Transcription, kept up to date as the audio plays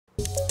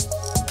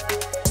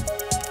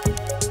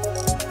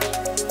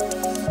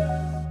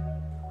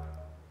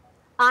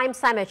I'm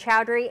Simon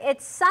Chowdhury.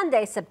 It's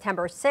Sunday,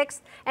 September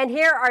 6th, and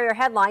here are your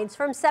headlines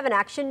from 7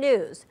 Action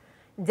News.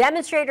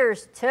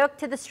 Demonstrators took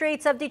to the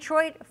streets of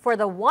Detroit for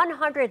the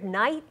 100th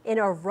night in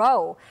a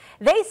row.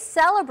 They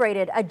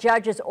celebrated a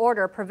judge's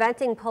order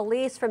preventing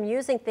police from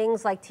using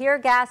things like tear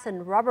gas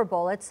and rubber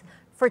bullets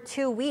for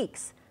 2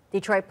 weeks.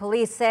 Detroit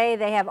police say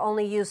they have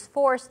only used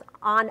force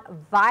on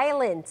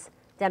violent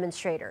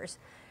demonstrators.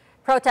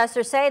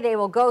 Protesters say they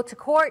will go to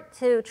court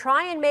to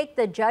try and make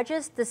the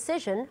judge's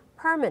decision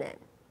permanent.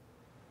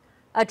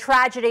 A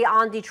tragedy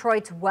on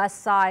Detroit's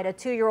west side. A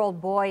 2-year-old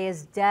boy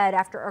is dead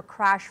after a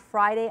crash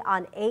Friday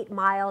on 8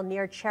 Mile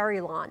near Cherry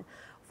Lawn.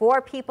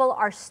 4 people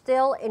are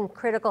still in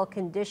critical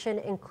condition,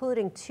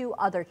 including 2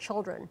 other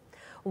children.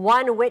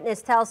 One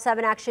witness tells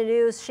 7 Action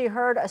News she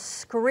heard a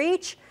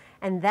screech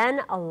and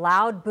then a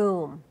loud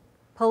boom.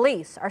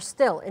 Police are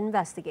still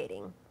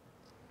investigating.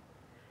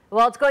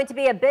 Well, it's going to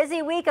be a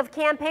busy week of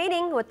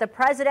campaigning with the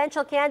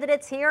presidential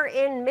candidates here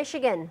in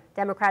Michigan.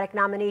 Democratic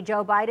nominee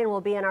Joe Biden will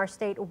be in our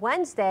state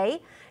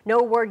Wednesday.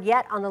 No word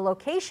yet on the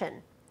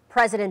location.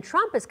 President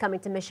Trump is coming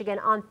to Michigan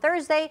on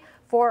Thursday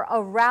for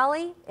a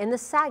rally in the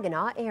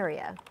Saginaw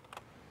area.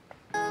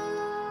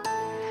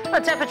 The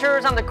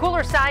temperatures on the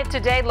cooler side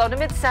today, low to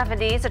mid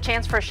 70s, a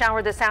chance for a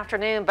shower this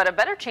afternoon, but a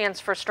better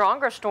chance for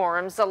stronger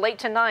storms late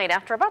tonight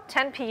after about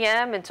 10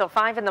 p.m. until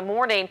 5 in the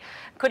morning.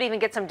 Could even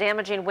get some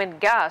damaging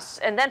wind gusts.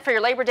 And then for your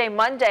Labor Day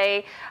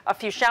Monday, a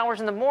few showers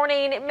in the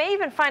morning. It may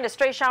even find a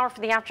stray shower for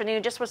the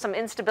afternoon just with some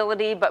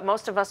instability, but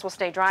most of us will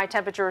stay dry.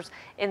 Temperatures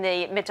in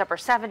the mid to upper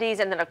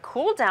 70s, and then a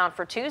cool down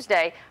for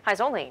Tuesday,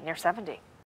 highs only near 70.